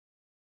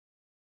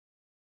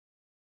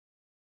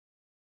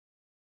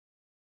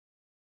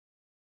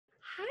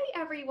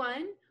Hi,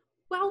 everyone.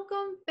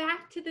 Welcome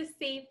back to the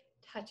Safe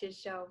Touches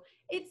Show.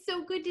 It's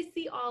so good to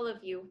see all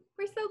of you.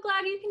 We're so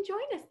glad you can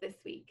join us this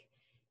week.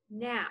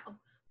 Now,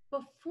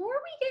 before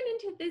we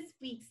get into this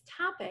week's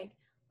topic,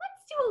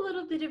 let's do a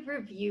little bit of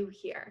review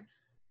here.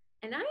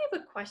 And I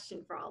have a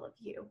question for all of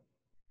you.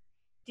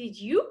 Did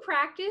you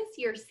practice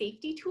your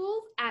safety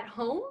tools at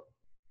home?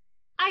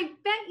 I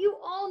bet you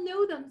all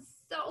know them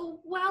so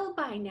well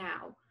by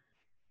now.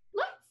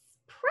 Let's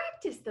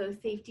practice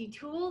those safety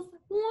tools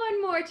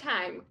one more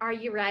time. Are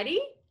you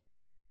ready?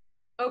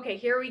 Okay,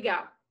 here we go.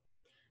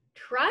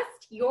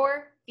 Trust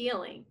your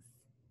feelings.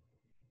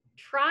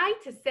 Try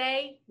to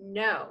say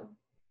no.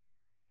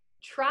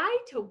 Try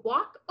to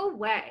walk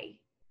away.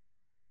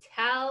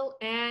 Tell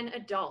an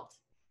adult.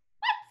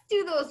 Let's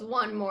do those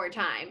one more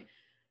time.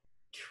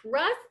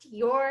 Trust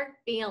your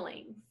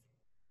feelings.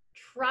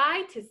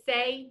 Try to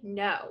say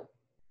no.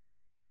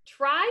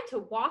 Try to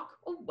walk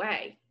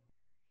away.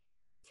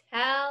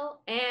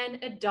 Tell an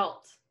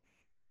adult.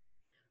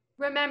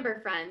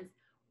 Remember, friends,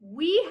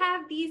 we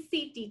have these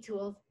safety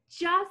tools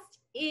just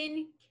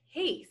in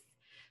case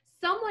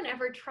someone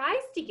ever tries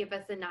to give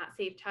us a not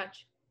safe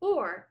touch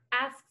or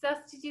asks us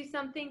to do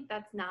something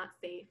that's not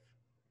safe.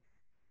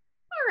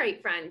 All right,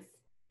 friends.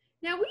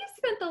 Now we've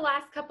spent the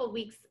last couple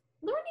weeks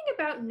learning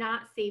about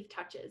not safe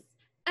touches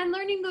and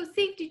learning those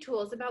safety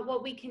tools about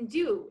what we can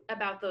do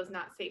about those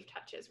not safe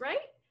touches, right?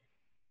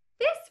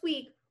 This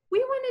week, we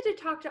wanted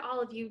to talk to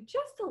all of you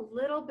just a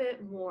little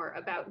bit more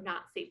about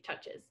not safe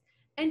touches.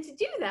 And to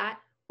do that,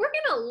 we're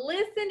going to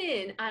listen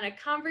in on a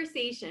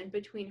conversation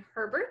between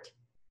Herbert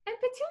and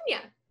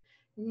Petunia.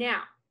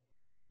 Now,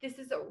 this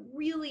is a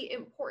really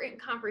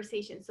important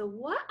conversation. So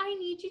what I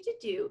need you to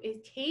do is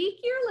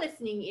take your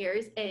listening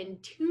ears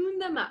and tune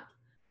them up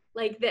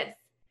like this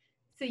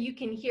so you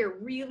can hear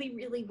really,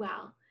 really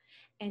well.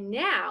 And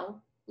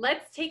now,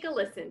 let's take a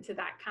listen to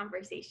that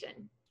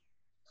conversation.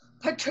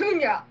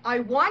 Petunia, I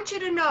want you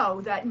to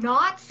know that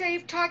not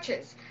safe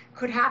touches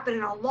could happen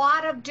in a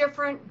lot of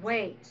different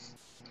ways.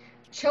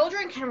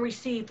 Children can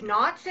receive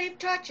not safe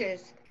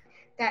touches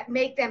that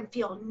make them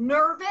feel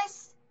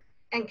nervous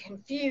and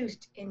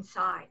confused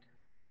inside.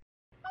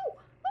 Oh,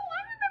 I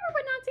remember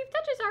what not safe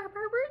touches are,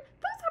 Herbert.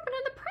 Those happen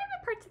on the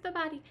private parts of the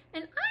body.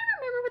 And I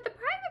remember what the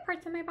private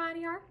parts of my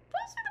body are.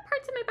 Those are the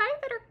parts of my body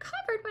that are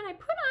covered when I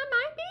put on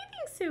my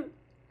bathing suit.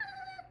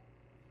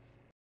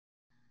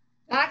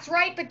 That's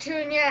right,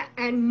 Petunia,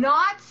 and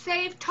not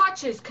safe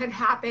touches can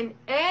happen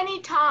any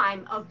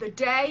time of the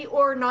day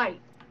or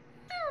night.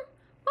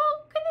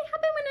 Well, could they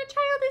happen when a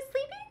child is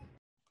sleeping?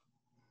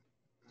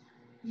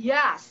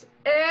 Yes,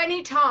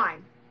 any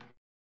time.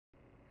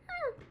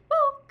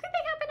 Well, could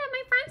they happen at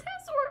my friend's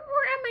house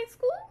or at my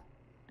school?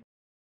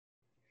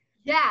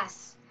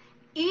 Yes,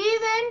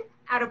 even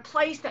at a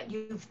place that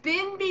you've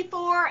been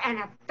before and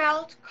have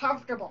felt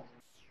comfortable.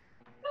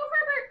 So,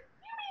 Herbert,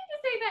 you mean to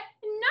say that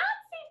not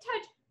safe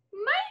touch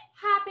might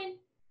happen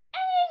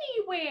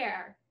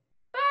anywhere?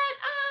 But,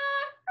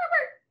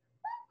 Herbert,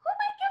 who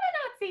might give a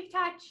not safe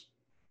touch?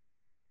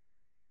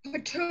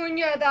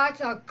 Petunia,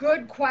 that's a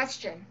good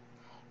question.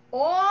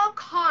 All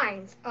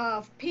kinds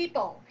of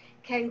people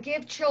can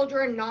give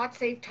children not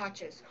safe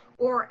touches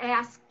or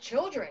ask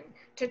children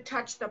to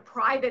touch the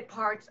private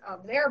parts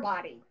of their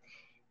body.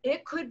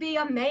 It could be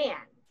a man,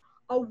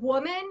 a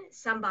woman,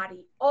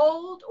 somebody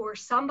old, or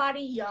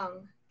somebody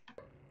young.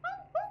 Oh,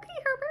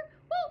 okay, Herbert.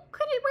 Well,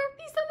 could it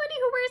be somebody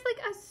who wears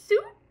like a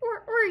suit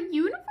or a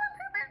uniform,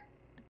 Herbert?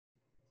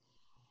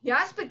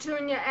 Yes,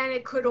 Petunia, and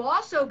it could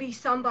also be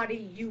somebody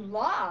you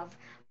love,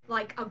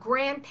 like a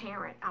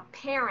grandparent, a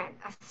parent,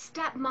 a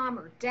stepmom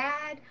or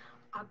dad,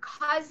 a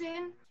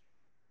cousin,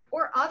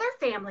 or other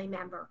family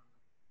member.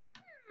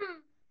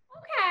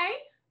 Okay.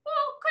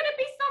 Well, could it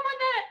be someone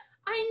that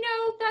I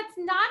know that's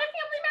not a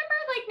family member?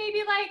 Like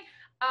maybe like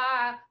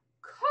a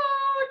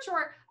coach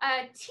or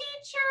a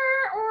teacher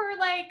or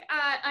like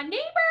a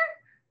neighbor?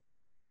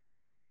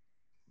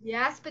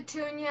 Yes,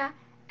 Petunia,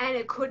 and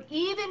it could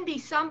even be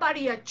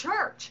somebody at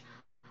church,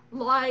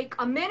 like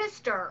a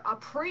minister, a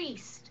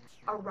priest,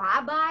 a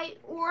rabbi,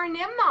 or an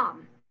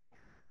imam.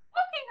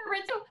 Okay,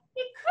 Herbert, so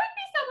it could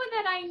be someone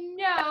that I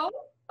know,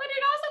 but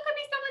it also could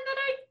be someone that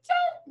I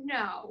don't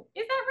know.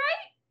 Is that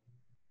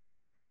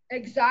right?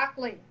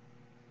 Exactly.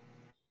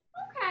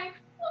 Okay.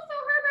 Well, so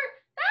Herbert,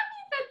 that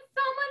means that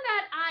someone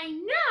that I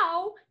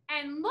know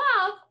and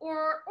love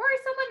or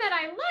someone that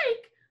I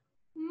like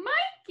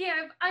might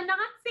give a not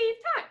safe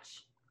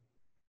touch.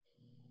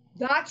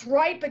 That's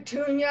right,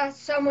 Petunia.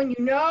 Someone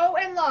you know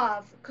and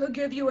love could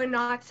give you a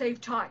not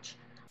safe touch.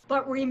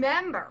 But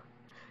remember,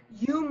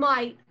 you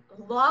might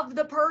love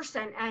the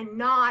person and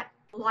not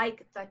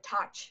like the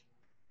touch.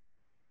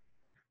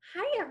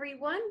 Hi,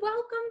 everyone.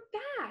 Welcome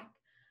back.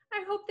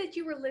 I hope that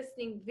you were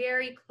listening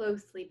very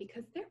closely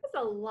because there was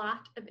a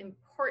lot of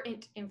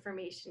important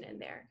information in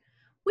there.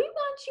 We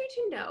want you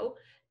to know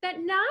that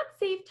not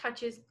safe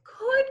touches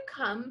could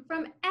come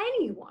from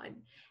anyone,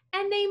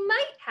 and they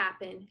might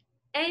happen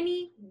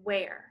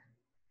anywhere.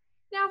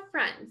 Now,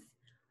 friends,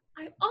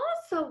 I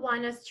also also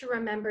want us to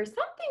remember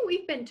something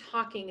we've been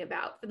talking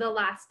about for the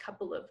last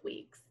couple of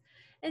weeks,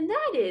 and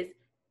that is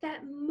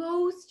that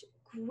most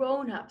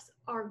grown-ups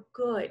are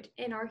good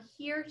and are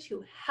here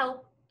to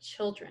help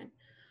children.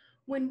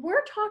 When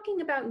we're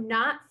talking about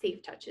not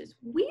safe touches,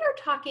 we are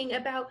talking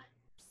about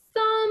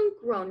some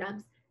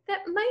grown-ups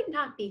that might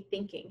not be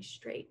thinking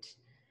straight.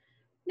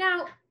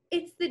 Now,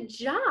 it's the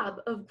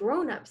job of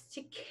grown-ups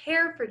to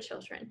care for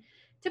children,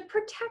 to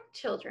protect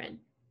children,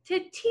 to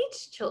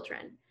teach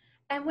children.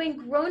 And when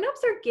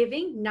grown-ups are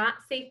giving not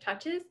safe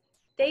touches,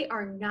 they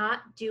are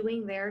not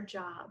doing their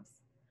jobs.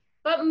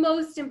 But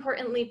most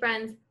importantly,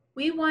 friends,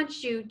 we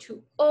want you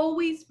to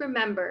always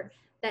remember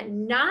that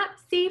not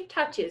safe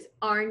touches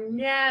are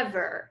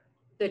never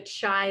the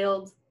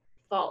child's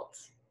fault.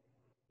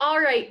 All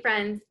right,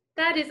 friends,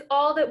 that is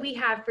all that we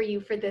have for you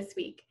for this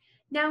week.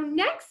 Now,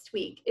 next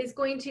week is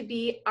going to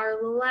be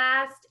our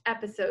last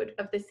episode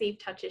of the Safe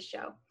Touches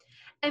show.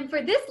 And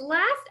for this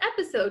last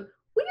episode,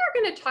 we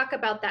are going to talk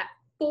about that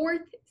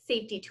fourth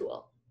safety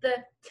tool, the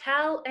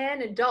Tell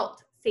an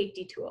Adult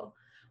safety tool.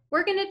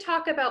 We're going to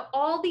talk about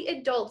all the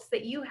adults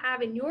that you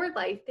have in your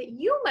life that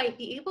you might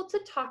be able to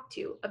talk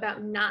to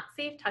about not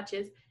safe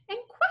touches and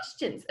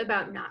questions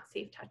about not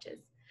safe touches.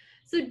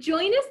 So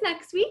join us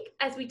next week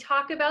as we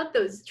talk about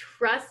those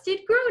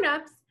trusted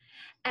grown-ups,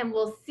 and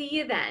we'll see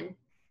you then.